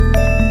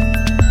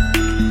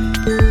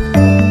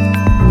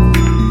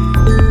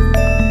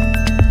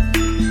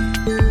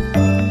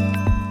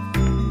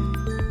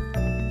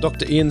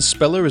Dr. Ian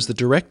Speller is the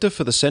Director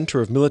for the Centre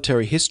of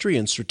Military History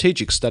and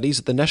Strategic Studies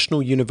at the National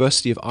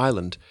University of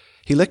Ireland.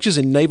 He lectures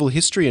in naval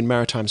history and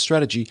maritime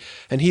strategy,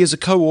 and he is a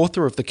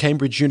co-author of the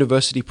Cambridge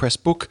University Press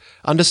book,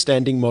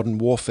 Understanding Modern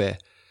Warfare.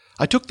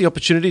 I took the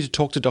opportunity to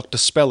talk to Dr.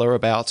 Speller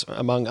about,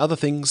 among other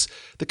things,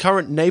 the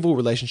current naval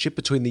relationship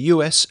between the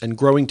US and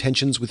growing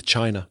tensions with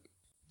China.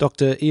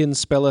 Dr. Ian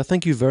Speller,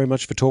 thank you very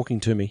much for talking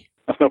to me.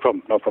 That's no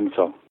problem at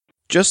all.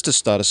 Just to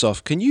start us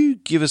off, can you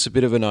give us a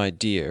bit of an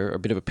idea, a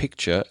bit of a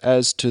picture,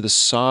 as to the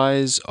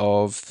size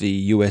of the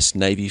US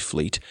Navy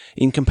fleet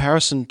in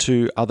comparison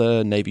to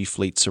other Navy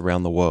fleets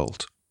around the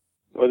world?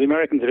 Well, the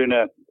Americans are in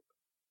an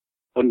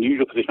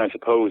unusual position, I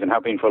suppose, and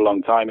have been for a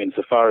long time,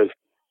 insofar as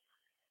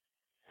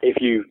if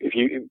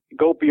you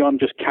go beyond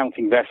just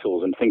counting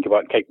vessels and think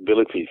about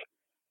capabilities,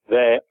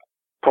 they're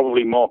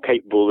probably more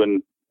capable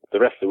than the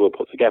rest of the world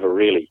put together,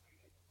 really.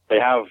 They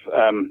have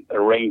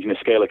a range and a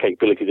scale of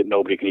capability that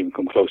nobody can even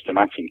come close to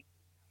matching.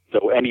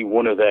 So any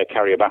one of their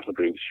carrier battle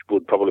groups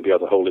would probably be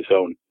able to hold its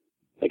own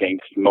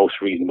against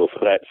most reasonable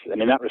threats.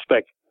 And in that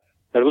respect,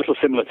 they're a little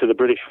similar to the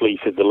British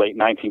fleet of the late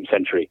 19th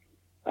century,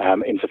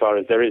 insofar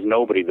as there is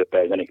nobody that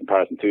bears any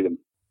comparison to them.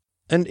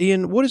 And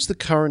Ian, what is the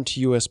current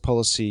US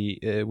policy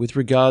with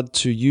regard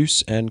to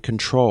use and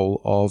control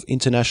of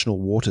international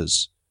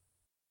waters?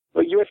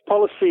 Well, US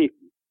policy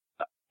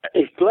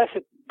is less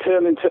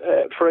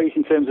phrase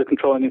in terms of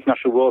controlling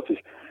international waters.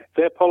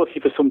 Their policy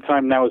for some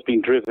time now has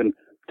been driven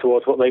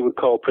towards what they would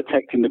call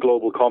protecting the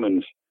global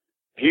commons,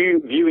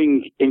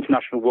 viewing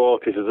international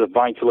waters as a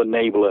vital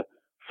enabler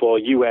for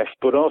US,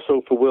 but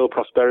also for world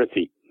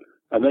prosperity.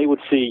 And they would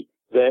see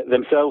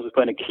themselves as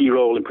playing a key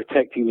role in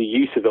protecting the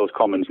use of those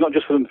commons, not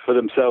just for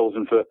themselves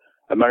and for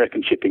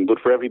American shipping, but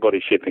for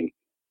everybody's shipping.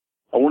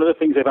 And one of the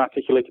things they've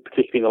articulated,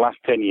 particularly in the last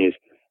 10 years,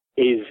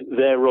 is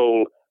their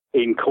role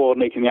in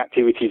coordinating the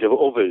activities of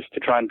others to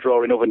try and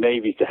draw in other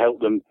navies to help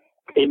them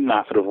in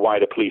that sort of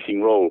wider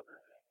policing role.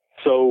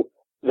 So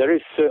there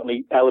is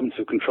certainly elements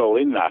of control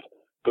in that,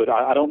 but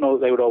I don't know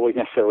that they would always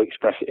necessarily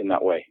express it in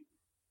that way.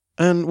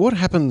 And what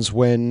happens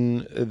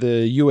when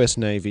the US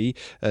Navy,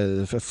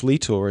 a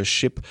fleet or a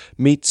ship,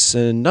 meets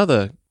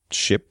another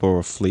ship or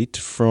a fleet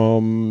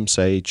from,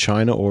 say,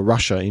 China or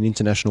Russia in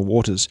international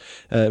waters?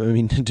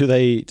 Do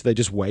they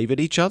just wave at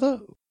each other?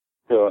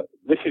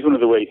 This is one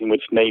of the ways in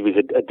which navies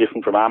are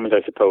different from armies,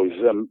 I suppose.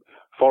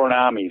 Foreign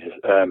armies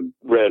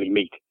rarely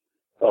meet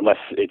unless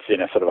it's in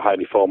a sort of a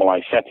highly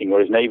formalized setting,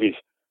 whereas navies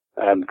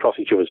cross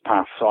each other's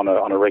paths on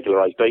a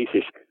regularized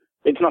basis.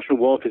 International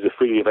waters are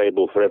freely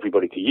available for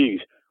everybody to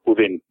use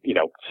within,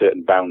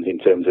 certain bounds in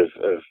terms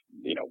of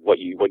what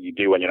you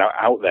do when you're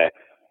out there.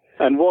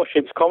 And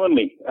warships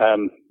commonly,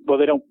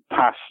 they don't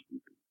pass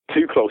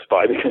too close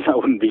by because that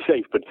wouldn't be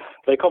safe, but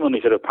they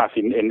commonly sort of pass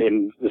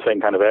in the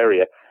same kind of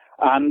area.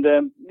 And,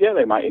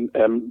 they might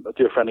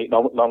do a friendly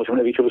acknowledgement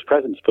of each other's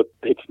presence, but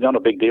it's not a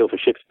big deal for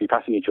ships to be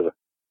passing each other.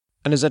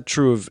 And is that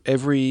true of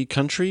every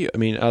country? I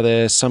mean, are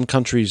there some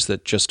countries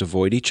that just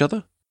avoid each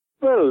other?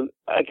 Well,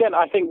 again,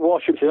 I think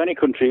warships in any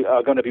country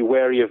are going to be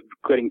wary of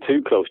getting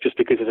too close just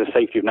because it's a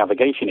safety of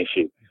navigation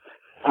issue.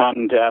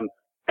 And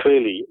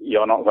clearly,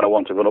 you're not going to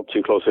want to run up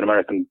too close to an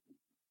American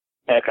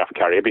aircraft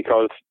carrier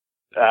because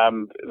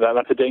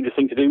that's a dangerous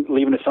thing to do,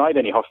 leaving aside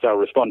any hostile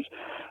response.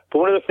 But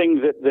one of the things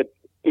that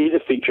is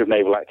a feature of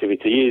naval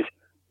activity is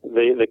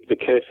the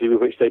courtesy with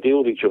which they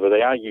deal with each other.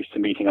 They are used to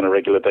meeting on a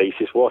regular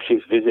basis.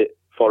 Warships visit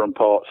foreign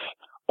ports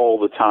all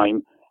the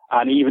time,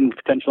 and even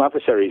potential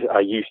adversaries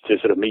are used to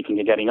sort of meeting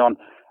and getting on.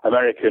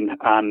 American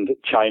and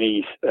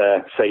Chinese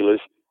sailors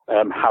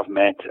have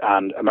met,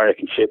 and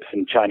American ships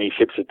and Chinese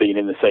ships have been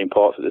in the same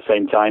ports at the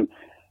same time.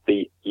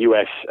 The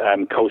U.S.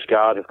 Coast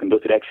Guard have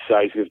conducted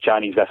exercises with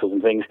Chinese vessels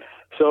and things.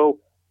 So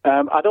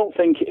I don't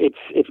think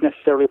it's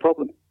necessarily a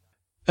problem.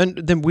 And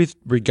then with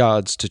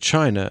regards to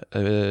China,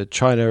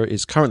 China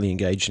is currently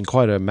engaged in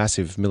quite a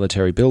massive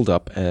military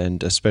build-up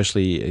and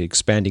especially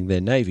expanding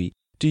their navy.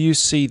 Do you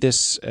see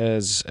this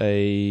as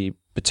a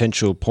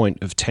potential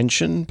point of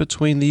tension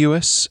between the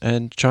US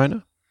and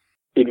China?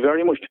 It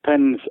very much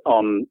depends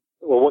on,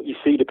 what you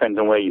see depends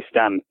on where you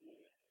stand.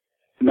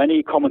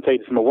 Many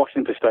commentators from a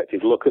Washington perspective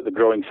look at the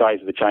growing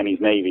size of the Chinese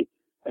Navy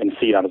and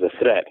see that as a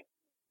threat.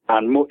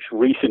 And much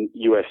recent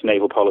US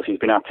naval policy has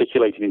been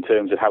articulated in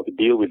terms of how to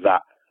deal with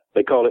that.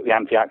 They call it the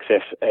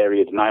anti-access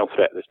area denial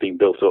threat that's being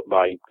built up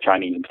by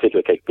Chinese in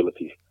particular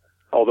capabilities.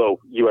 Although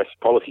US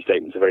policy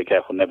statements are very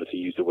careful never to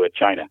use the word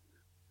China,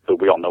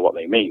 but we all know what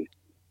they mean.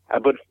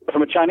 But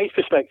from a Chinese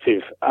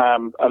perspective,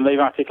 and they've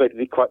articulated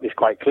this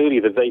quite clearly,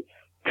 that they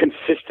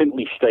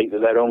consistently state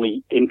that they're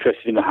only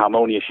interested in the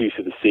harmonious use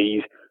of the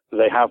seas, that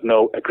they have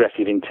no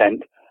aggressive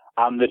intent,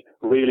 and that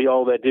really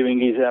all they're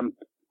doing is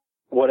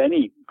what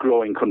any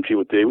growing country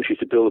would do, which is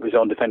to build up its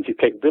own defensive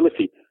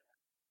capability.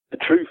 The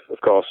truth, of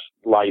course,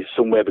 lies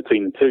somewhere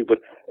between the two, but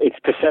it's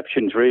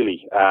perceptions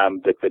really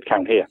that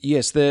count here.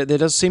 Yes, there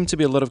does seem to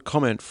be a lot of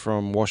comment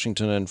from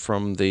Washington and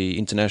from the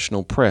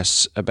international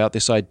press about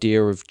this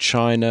idea of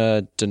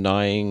China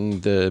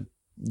denying the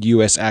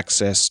US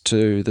access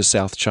to the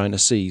South China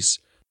Seas.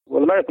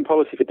 Well, American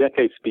policy for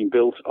decades has been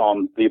built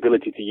on the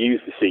ability to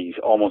use the seas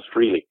almost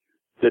freely.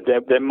 That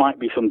there might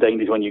be some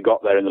dangers when you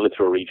got there in the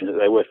littoral region, that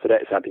there were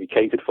threats that had to be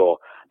catered for,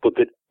 but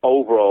that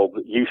overall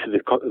the use of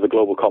the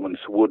global commons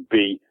would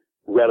be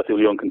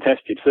relatively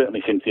uncontested,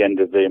 certainly since the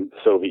end of the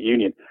Soviet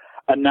Union.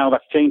 And now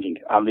that's changing,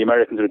 and the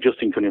Americans are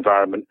adjusting to an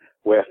environment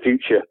where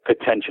future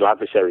potential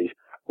adversaries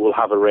will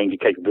have a range of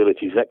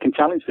capabilities that can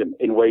challenge them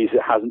in ways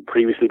that hasn't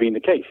previously been the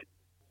case.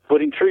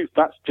 But in truth,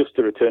 that's just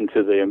a return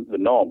to the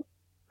norm.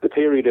 The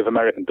period of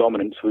American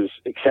dominance was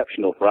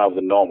exceptional rather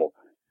than normal.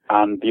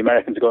 And the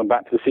Americans are going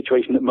back to the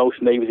situation that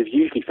most navies have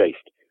usually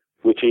faced,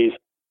 which is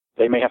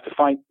they may have to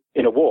fight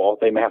in a war,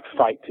 they may have to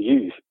fight to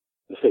use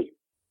the sea.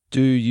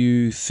 Do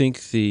you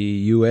think the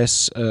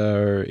US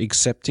are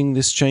accepting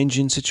this change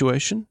in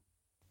situation?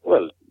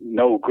 Well,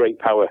 no great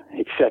power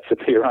accepts a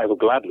peer rival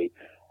gladly.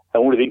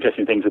 And one of the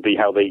interesting things would be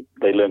how they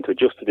learn to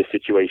adjust to this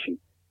situation.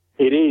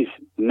 It is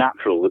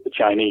natural that the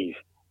Chinese,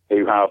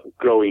 who have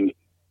growing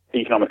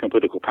economic and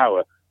political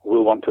power,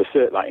 will want to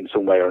assert that in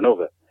some way or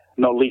another,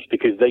 not least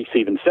because they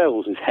see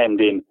themselves as hemmed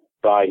in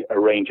by a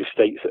range of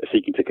states that are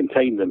seeking to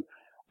contain them,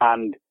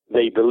 and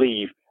they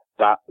believe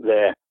that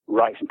their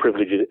rights and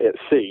privileges at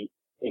sea,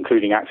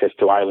 including access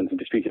to islands and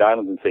disputed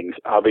islands and things,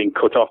 are being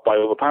cut off by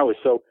other powers.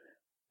 So,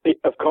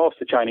 of course,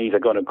 the Chinese are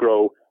going to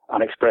grow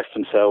and express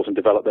themselves and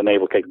develop their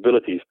naval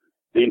capabilities.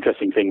 The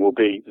interesting thing will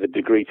be the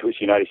degree to which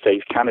the United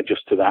States can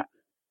adjust to that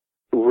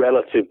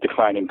relative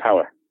decline in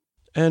power.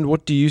 And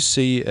what do you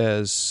see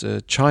as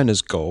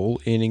China's goal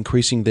in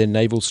increasing their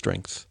naval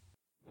strength?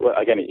 Well,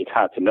 again, it's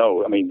hard to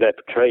know. I mean, they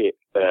portray it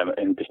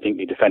in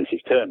distinctly defensive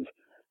terms.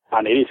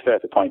 And it is fair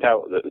to point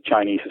out that the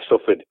Chinese have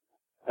suffered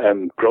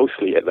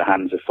grossly at the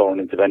hands of foreign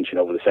intervention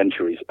over the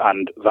centuries,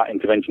 and that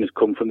intervention has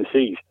come from the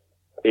seas.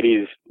 It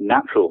is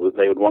natural that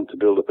they would want to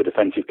build up a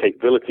defensive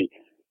capability.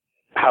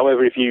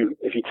 However, if you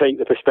take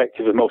the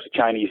perspective of most of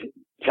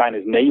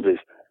China's neighbours,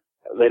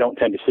 they don't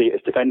tend to see it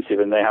as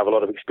defensive, and they have a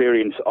lot of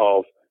experience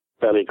of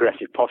fairly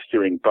aggressive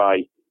posturing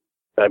by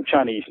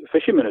Chinese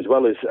fishermen as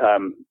well as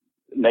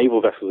naval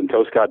vessels and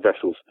Coast Guard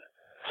vessels.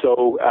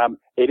 So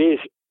it is,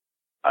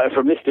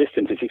 from this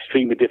distance, it's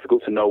extremely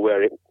difficult to know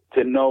where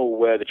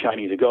the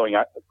Chinese are going.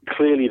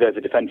 Clearly, there's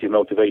a defensive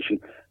motivation.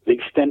 The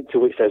extent to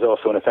which there's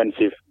also an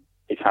offensive,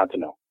 it's hard to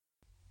know.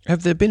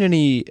 Have there been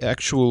any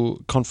actual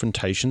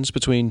confrontations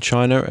between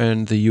China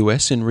and the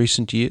US in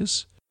recent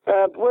years?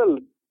 Well,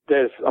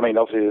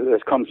 obviously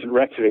there's constant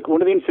rhetoric.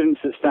 One of the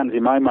incidents that stands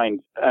in my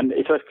mind, and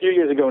it's a few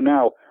years ago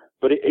now,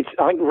 but it's,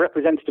 I think,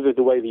 representative of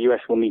the way the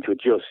US will need to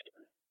adjust,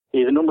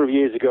 is a number of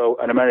years ago,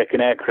 an American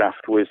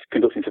aircraft was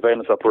conducting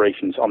surveillance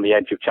operations on the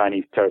edge of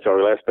Chinese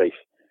territorial airspace.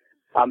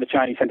 And the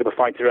Chinese sent up a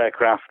fighter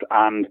aircraft,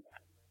 and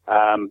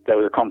there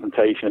was a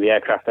confrontation, and the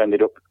aircraft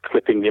ended up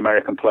clipping the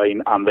American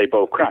plane, and they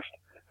both crashed.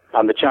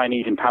 And the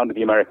Chinese impounded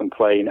the American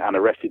plane and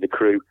arrested the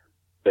crew.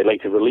 They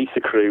later released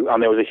the crew,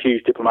 and there was a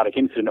huge diplomatic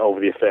incident over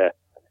the affair.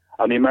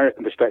 And the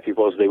American perspective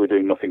was they were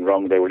doing nothing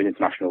wrong. They were in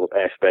international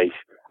airspace,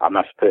 and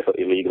that's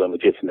perfectly legal and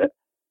legitimate.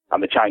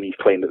 And the Chinese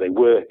claimed that they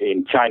were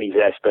in Chinese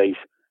airspace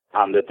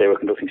and that they were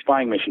conducting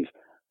spying missions.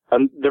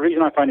 And the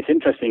reason I find this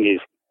interesting is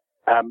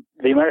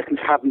the Americans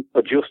hadn't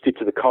adjusted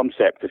to the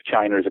concept of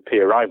China as a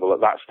peer rival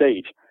at that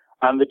stage,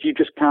 and that you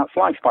just can't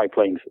fly spy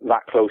planes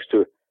that close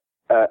to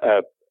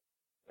a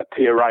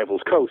peer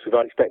rival's coast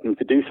without expecting them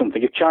to do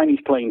something. If Chinese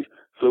planes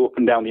flew up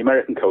and down the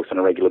American coast on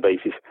a regular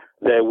basis,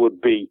 there would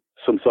be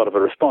some sort of a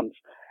response.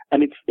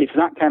 And it's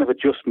that kind of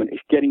adjustment.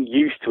 It's getting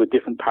used to a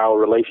different power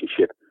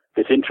relationship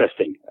that's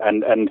interesting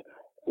and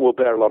will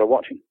bear a lot of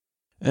watching.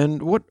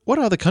 And what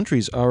other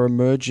countries are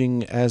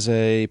emerging as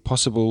a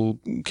possible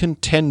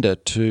contender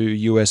to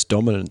US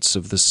dominance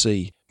of the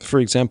sea? For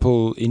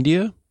example,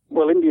 India?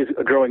 Well, India's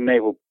a growing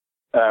naval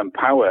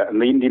power,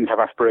 and the Indians have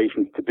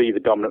aspirations to be the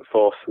dominant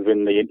force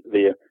within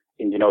the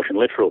Indian Ocean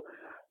littoral.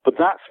 But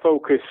that's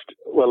focused,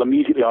 well,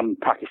 immediately on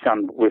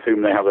Pakistan, with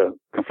whom they have a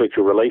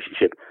conflictual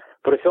relationship.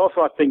 But it's also,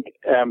 I think,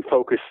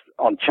 focused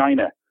on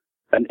China.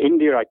 And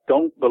India, I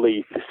don't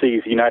believe,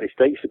 sees the United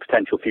States as a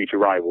potential future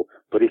rival,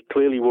 but is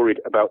clearly worried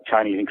about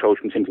Chinese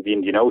encroachments into the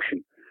Indian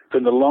Ocean. So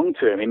in the long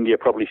term, India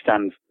probably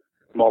stands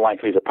more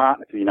likely as a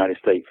partner to the United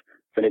States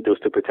than it does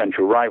to a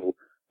potential rival.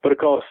 But of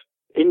course,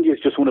 India is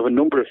just one of a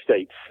number of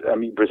states,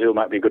 Brazil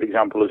might be a good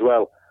example as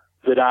well,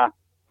 that are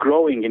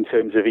growing in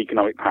terms of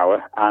economic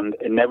power, and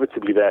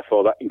inevitably,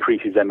 therefore, that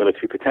increases their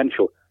military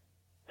potential.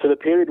 So the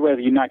period where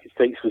the United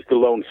States was the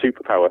lone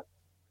superpower,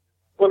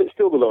 well, it's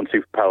still the lone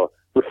superpower,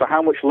 but for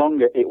how much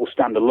longer it will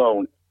stand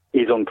alone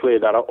is unclear.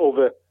 There are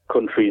other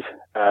countries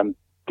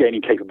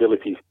gaining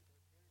capabilities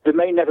that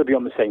may never be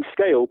on the same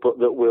scale, but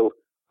that will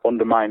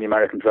undermine the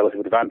Americans'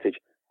 relative advantage.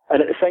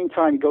 And at the same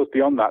time, it goes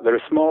beyond that. There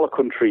are smaller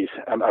countries,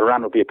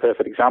 Iran would be a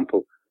perfect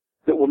example,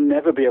 that will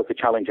never be able to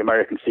challenge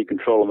American sea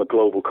control on the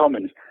global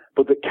commons,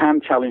 but that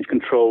can challenge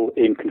control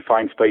in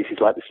confined spaces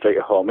like the Strait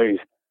of Hormuz.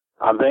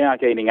 And they are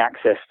gaining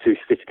access to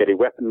sophisticated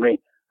weaponry,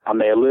 and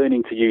they are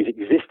learning to use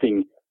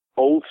existing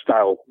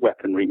old-style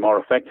weaponry more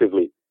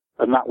effectively.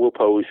 And that will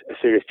pose a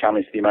serious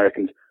challenge to the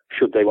Americans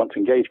should they want to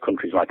engage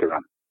countries like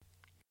Iran.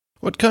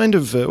 What kind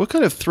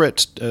of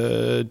threat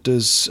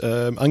does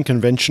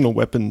unconventional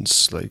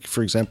weapons, like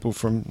for example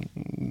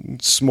from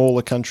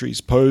smaller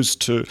countries, pose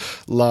to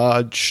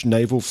large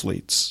naval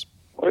fleets?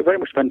 Well, it very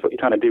much depends what you're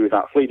trying to do with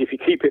that fleet. If you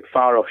keep it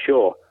far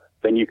offshore,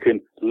 then you can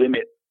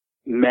limit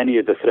many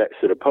of the threats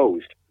that are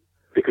posed,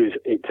 because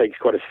it takes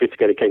quite a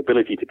sophisticated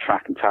capability to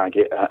track and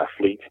target a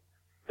fleet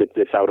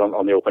that's out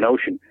on the open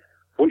ocean.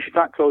 Once you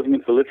start closing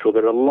into the littoral,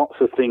 there are lots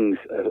of things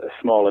a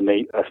smaller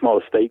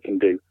state can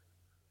do.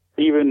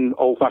 Even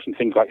old-fashioned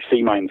things like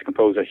sea mines can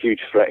pose a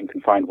huge threat in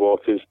confined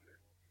waters.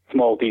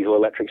 Small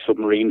diesel-electric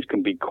submarines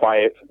can be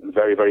quiet and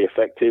very, very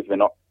effective. They're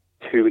not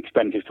too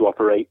expensive to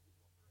operate.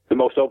 The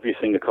most obvious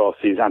thing, of course,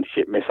 is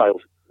anti-ship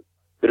missiles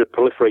that have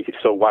proliferated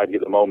so widely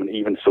at the moment.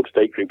 Even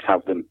sub-state groups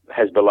have them.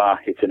 Hezbollah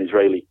hit an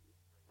Israeli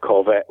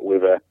corvette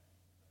with a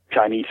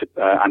Chinese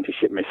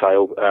anti-ship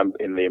missile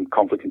in the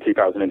conflict in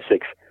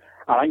 2006.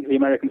 I think the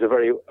Americans are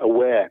very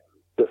aware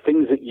that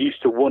things that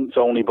used to once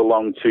only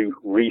belong to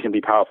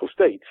reasonably powerful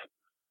states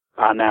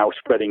are now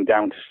spreading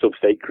down to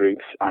sub-state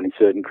groups and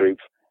insurgent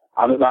groups,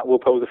 and that will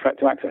pose a threat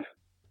to access.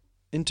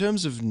 In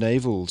terms of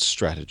naval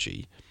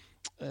strategy,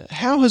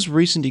 how has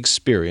recent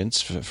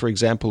experience, for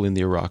example in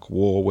the Iraq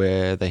War,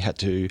 where they had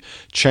to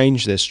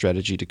change their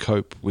strategy to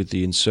cope with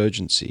the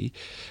insurgency,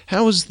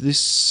 how has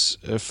this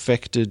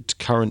affected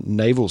current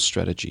naval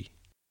strategy?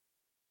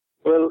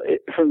 Well,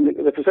 from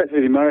the perspective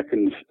of the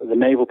Americans, the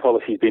naval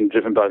policy has been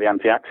driven by the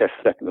anti-access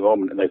threat at the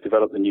moment, and they've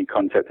developed the new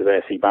concept of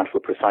air-sea battle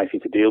precisely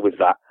to deal with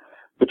that.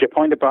 But your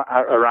point about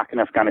Iraq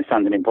and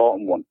Afghanistan is an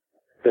important one.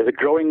 There's a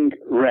growing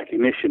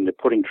recognition that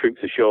putting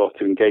troops ashore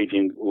to engage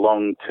in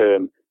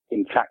long-term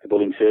intractable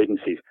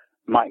insurgencies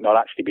might not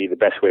actually be the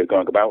best way of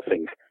going about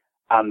things,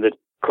 and that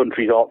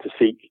countries ought to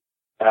seek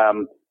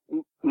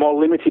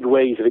more limited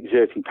ways of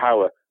exerting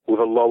power with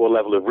a lower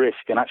level of risk.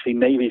 And actually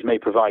navies may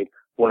provide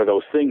one of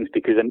those things,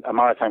 because a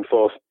maritime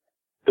force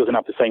doesn't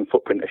have the same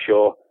footprint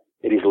ashore.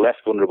 It is less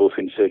vulnerable to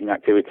insurgent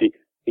activity.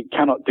 It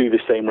cannot do the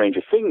same range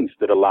of things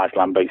that a large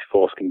land-based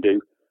force can do,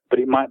 but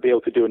it might be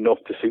able to do enough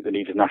to suit the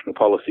needs of national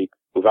policy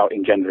without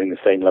engendering the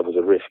same levels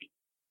of risk.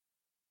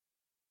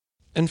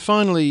 And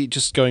finally,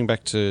 just going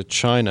back to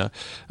China,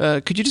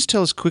 could you just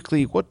tell us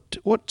quickly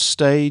what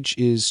stage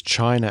is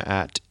China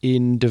at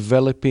in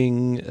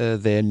developing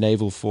their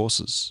naval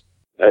forces?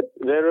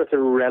 They're at a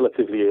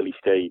relatively early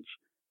stage.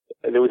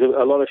 There was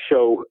a lot of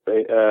show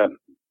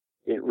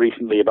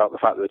recently about the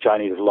fact that the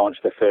Chinese have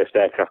launched their first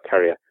aircraft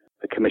carrier.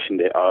 They commissioned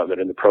it, or they're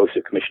in the process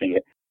of commissioning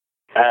it.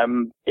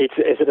 It's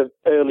at an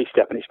early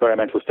step, an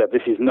experimental step.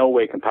 This is no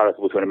way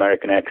comparable to an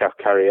American aircraft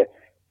carrier.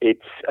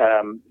 It's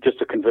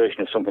just a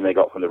conversion of something they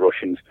got from the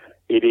Russians.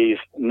 It is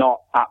not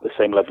at the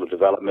same level of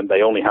development.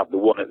 They only have the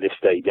one at this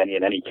stage,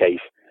 in any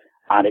case,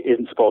 and it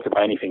isn't supported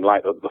by anything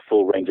like the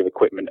full range of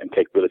equipment and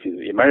capabilities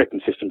that the American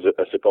systems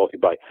are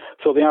supported by.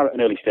 So they are at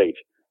an early stage.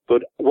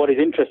 But what is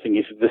interesting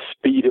is the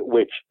speed at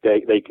which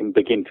they can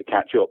begin to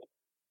catch up.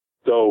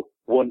 So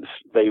once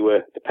they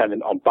were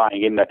dependent on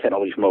buying in their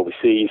technology from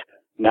overseas,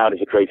 now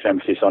there's a greater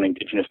emphasis on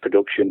indigenous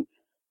production.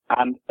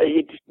 And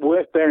it's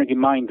worth bearing in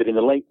mind that in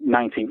the late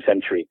 19th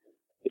century,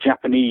 the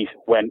Japanese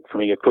went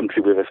from being a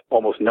country with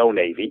almost no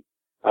navy,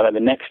 and then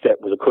the next step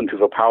was a country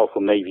with a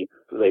powerful navy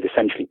that they'd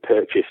essentially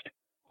purchased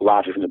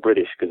largely from the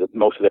British, because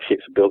most of their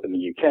ships were built in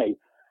the UK.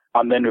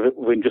 And then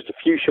within just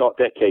a few short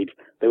decades,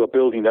 they were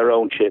building their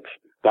own ships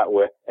that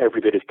were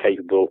every bit as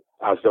capable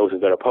as those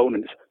of their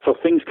opponents. So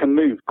things can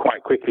move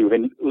quite quickly.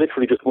 Within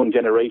literally just one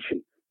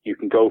generation, you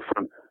can go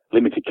from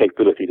limited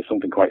capability to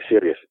something quite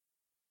serious.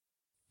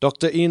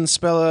 Dr. Ian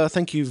Speller,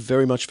 thank you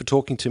very much for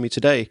talking to me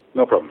today.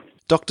 No problem.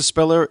 Dr.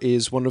 Speller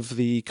is one of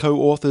the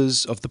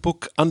co-authors of the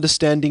book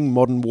Understanding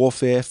Modern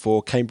Warfare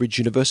for Cambridge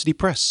University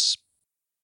Press.